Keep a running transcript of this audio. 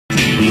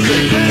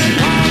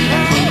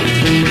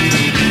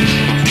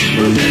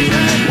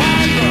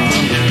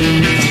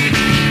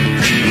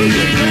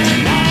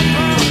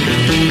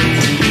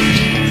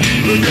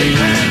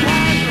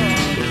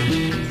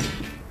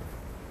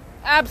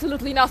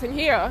Absolutely nothing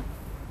here.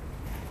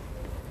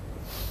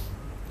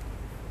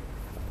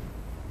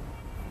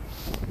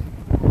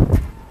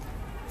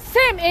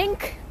 Same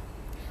ink,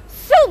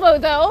 silver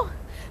though,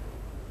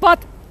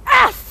 but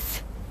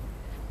S!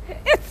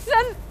 It's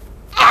an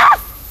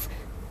S!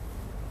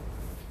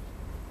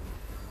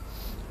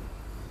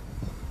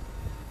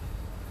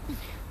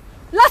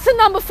 Lesson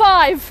number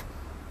 5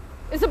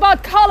 is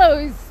about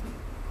colors.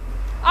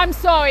 I'm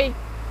sorry.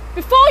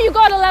 Before you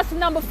go to lesson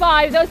number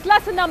 5, there's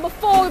lesson number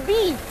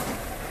 4B.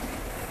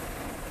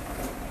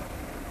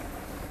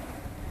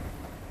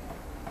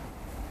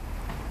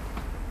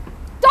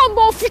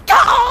 Dumbo Fica!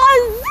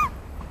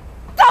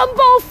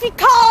 Dumbo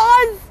Fica!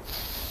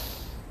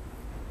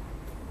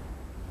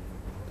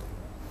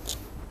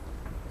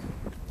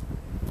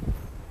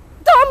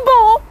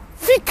 Dumbo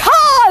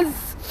Fica!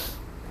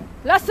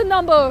 Lesson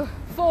number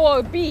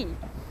 4B.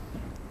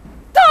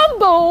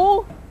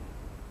 Dumbo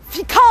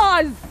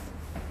Fica!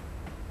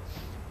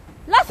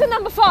 Lesson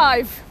number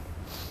 5.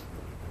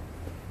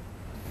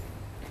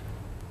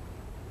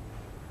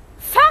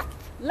 Fat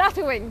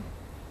lettering.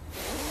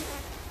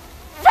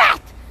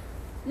 Fat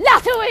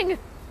lettering.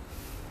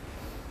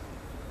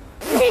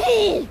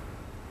 B.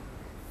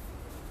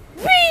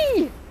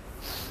 B.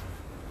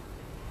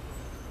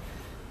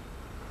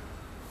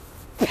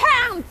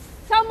 Pants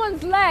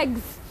someone's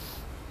legs.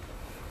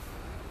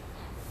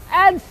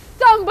 And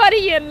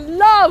somebody in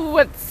love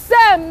with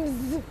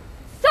Sims.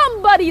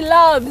 Somebody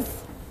loves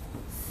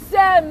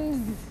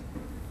Sims.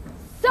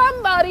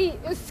 Somebody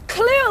is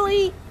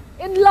clearly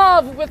in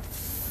love with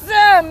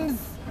Sims,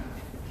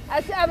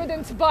 as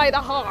evidenced by the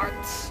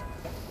heart.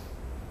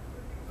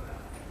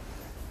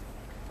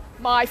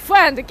 My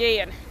friend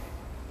again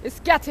is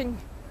getting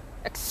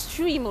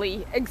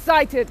extremely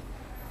excited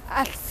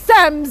at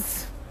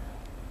Sims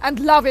and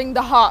loving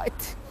the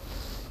heart.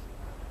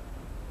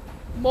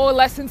 More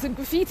lessons in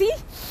graffiti.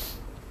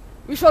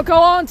 We shall go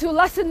on to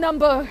lesson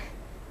number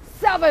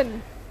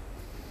 7.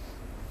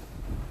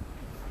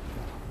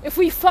 If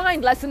we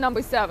find lesson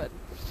number 7.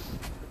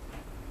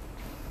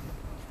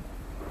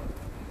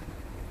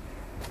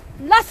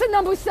 Lesson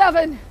number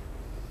 7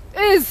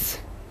 is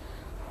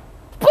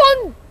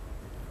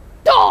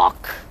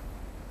Boondock.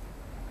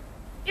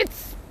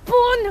 It's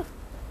Boondock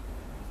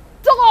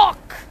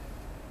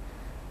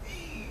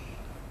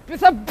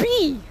with a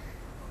B.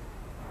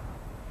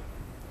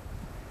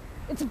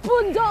 It's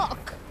Boondock.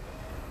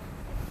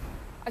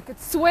 I could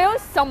swear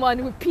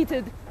someone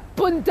repeated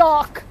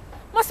Boondock.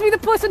 Must be the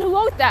person who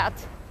wrote that.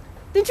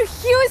 Did you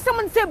hear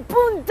someone say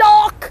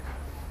Boondock?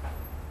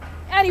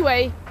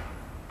 Anyway,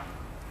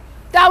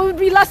 that would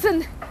be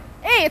lesson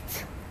 8.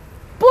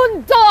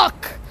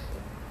 Boondock.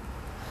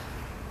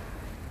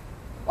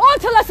 On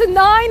to lesson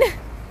 9.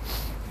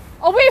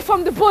 Away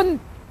from the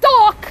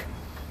Boondock.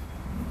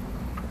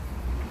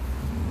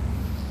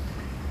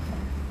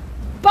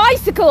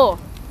 Bicycle.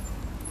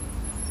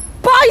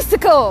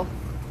 Bicycle.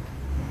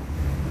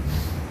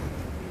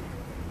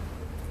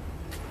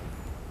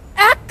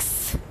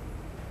 X.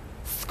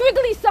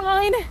 Squiggly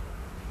sign.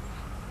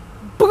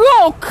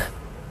 Broke.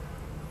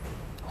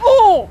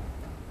 Oh.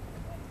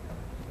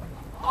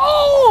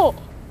 Oh.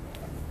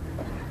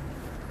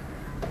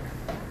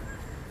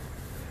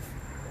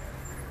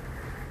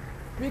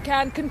 We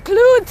can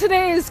conclude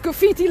today's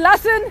graffiti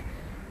lesson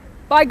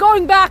by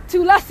going back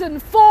to lesson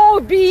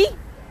 4B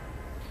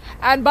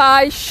and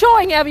by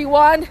showing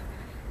everyone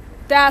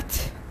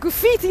that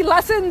graffiti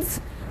lessons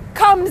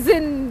comes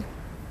in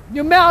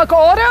numerical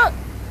order.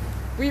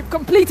 We've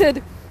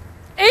completed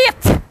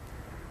 8.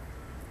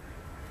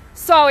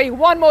 Sorry,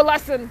 one more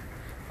lesson.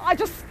 I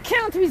just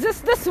can't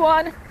resist this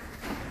one.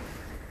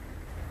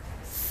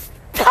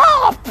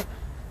 Stop!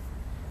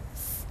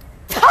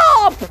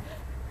 Stop!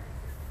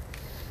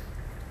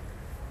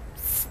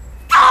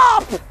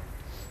 Stop!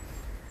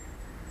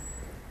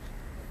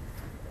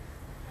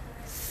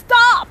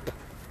 Stop!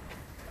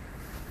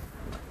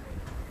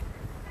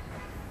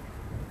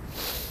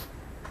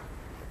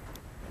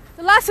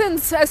 The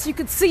lessons, as you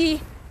can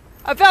see,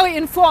 are very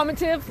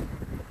informative.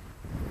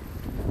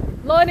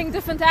 Learning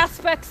different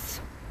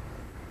aspects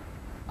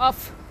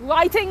of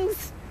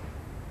writings.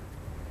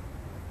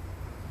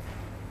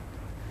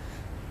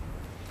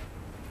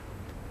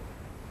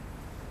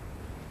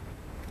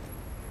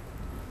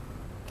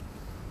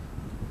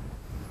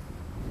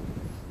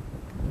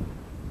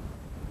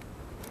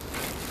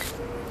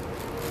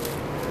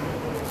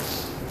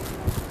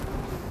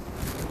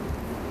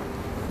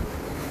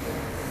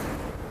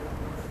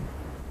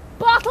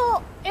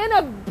 Bottle in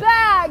a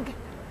bag.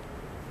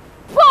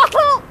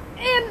 Bottle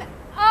in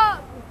a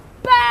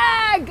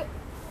bag.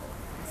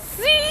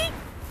 See?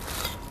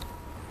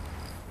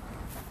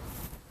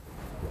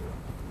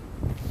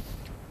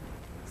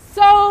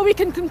 So we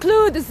can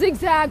conclude the Zig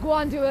Zag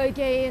Wanderer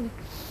again,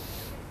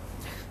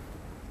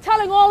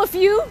 telling all of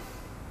you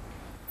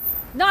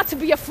not to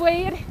be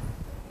afraid,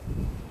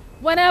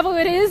 whenever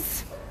it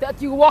is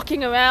that you're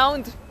walking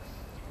around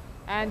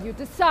and you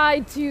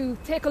decide to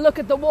take a look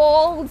at the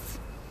walls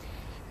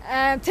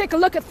and take a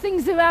look at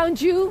things around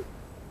you,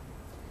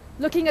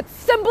 looking at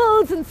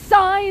symbols and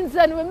signs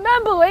and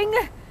remembering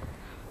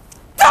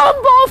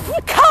Dumbo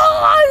Fica